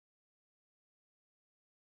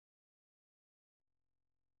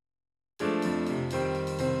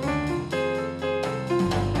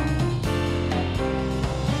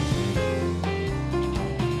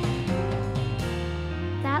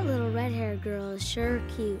girl is sure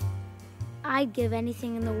cute. I'd give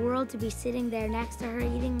anything in the world to be sitting there next to her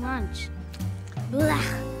eating lunch. Blah!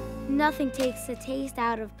 Nothing takes the taste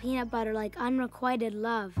out of peanut butter like unrequited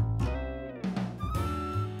love.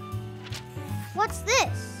 What's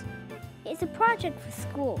this? It's a project for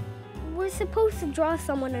school. We're supposed to draw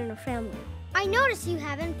someone in a family. I notice you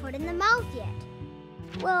haven't put in the mouth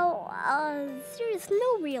yet. Well, there's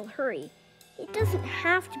no real hurry. It doesn't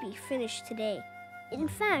have to be finished today. In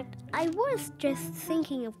fact, I was just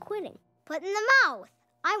thinking of quitting. Put in the mouth.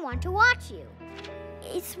 I want to watch you.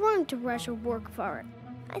 It's wrong to rush or work for it.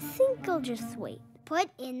 I think I'll just wait. Put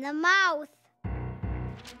in the mouth.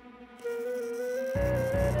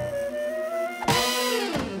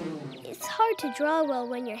 It's hard to draw well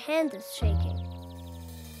when your hand is shaking.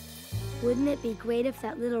 Wouldn't it be great if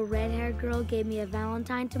that little red-haired girl gave me a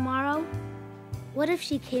Valentine tomorrow? What if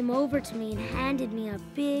she came over to me and handed me a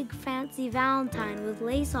big, fancy Valentine with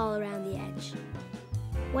lace all around the edge?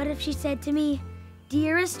 What if she said to me,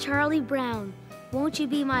 "Dearest Charlie Brown, won't you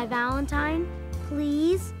be my Valentine?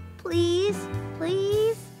 Please, please,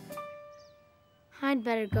 please?" I'd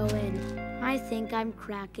better go in. I think I'm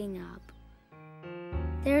cracking up.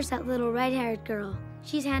 There's that little red-haired girl.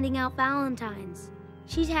 She's handing out Valentines.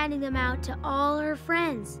 She's handing them out to all her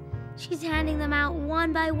friends. She's handing them out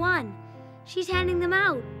one by one. She's handing them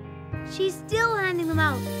out. She's still handing them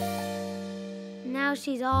out. Now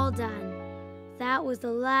she's all done. That was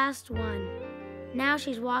the last one. Now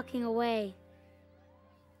she's walking away.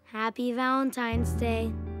 Happy Valentine's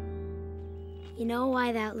Day. You know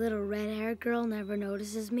why that little red-haired girl never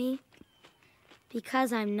notices me?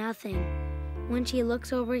 Because I'm nothing. When she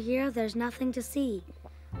looks over here, there's nothing to see.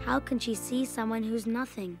 How can she see someone who's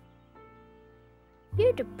nothing?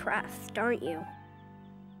 You're depressed, aren't you?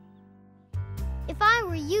 If I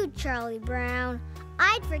were you, Charlie Brown,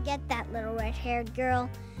 I'd forget that little red-haired girl.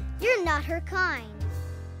 You're not her kind.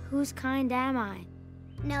 Whose kind am I?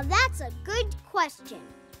 Now that's a good question.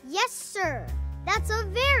 Yes, sir. That's a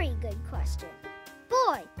very good question.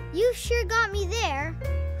 Boy, you sure got me there.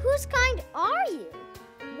 Whose kind are you?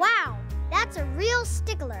 Wow, that's a real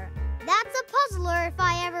stickler. That's a puzzler if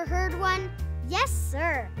I ever heard one. Yes,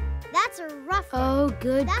 sir. That's a rough one. Oh,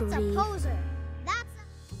 good That's grief. a poser.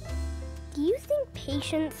 Do you think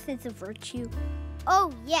patience is a virtue?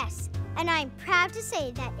 Oh, yes. And I'm proud to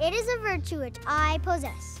say that it is a virtue which I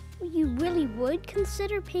possess. You really would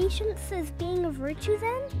consider patience as being a virtue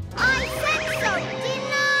then? I said so,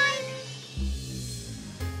 didn't I?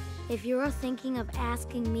 If you're thinking of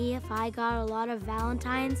asking me if I got a lot of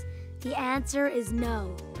Valentines, the answer is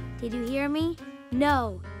no. Did you hear me?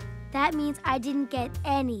 No. That means I didn't get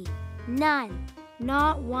any. None.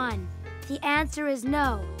 Not one. The answer is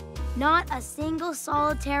no. Not a single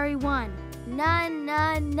solitary one. None,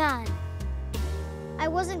 none, none. I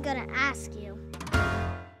wasn't gonna ask you.